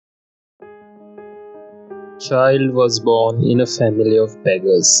child was born in a family of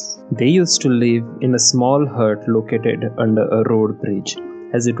beggars. They used to live in a small hut located under a road bridge.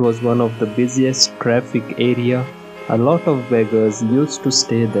 As it was one of the busiest traffic area, a lot of beggars used to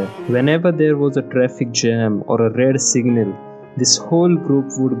stay there. Whenever there was a traffic jam or a red signal, this whole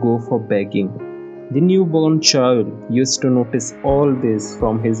group would go for begging. The newborn child used to notice all this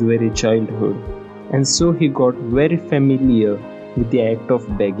from his very childhood, and so he got very familiar with the act of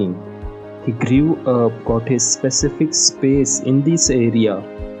begging. He grew up, got his specific space in this area,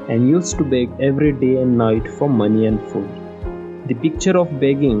 and used to beg every day and night for money and food. The picture of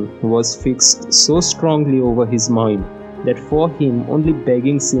begging was fixed so strongly over his mind that for him only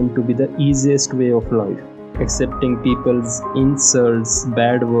begging seemed to be the easiest way of life. Accepting people's insults,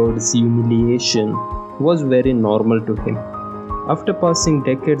 bad words, humiliation was very normal to him. After passing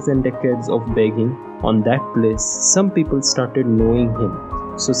decades and decades of begging on that place, some people started knowing him.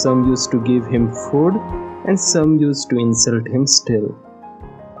 So some used to give him food and some used to insult him still.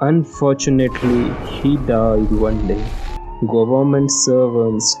 Unfortunately, he died one day. Government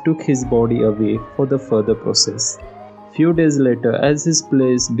servants took his body away for the further process. Few days later, as his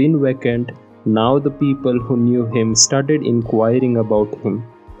place been vacant, now the people who knew him started inquiring about him,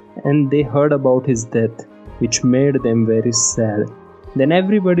 and they heard about his death, which made them very sad. Then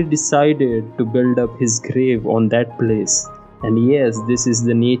everybody decided to build up his grave on that place. And yes, this is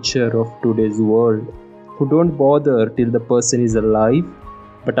the nature of today's world, who don't bother till the person is alive,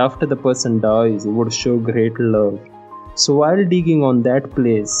 but after the person dies would show great love. So while digging on that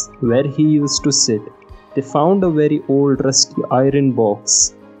place where he used to sit, they found a very old rusty iron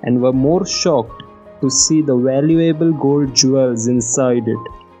box and were more shocked to see the valuable gold jewels inside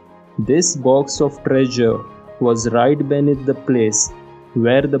it. This box of treasure was right beneath the place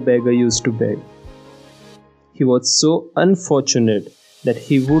where the beggar used to beg. He was so unfortunate that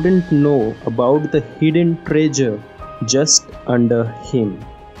he wouldn't know about the hidden treasure just under him.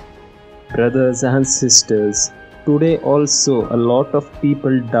 Brothers and sisters, today also a lot of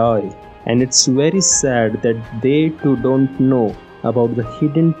people die, and it's very sad that they too don't know about the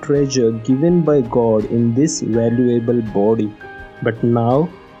hidden treasure given by God in this valuable body. But now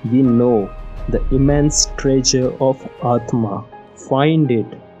we know the immense treasure of Atma. Find it,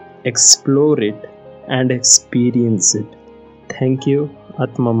 explore it, and experience it. Thank you,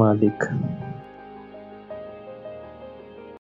 Atma Malik.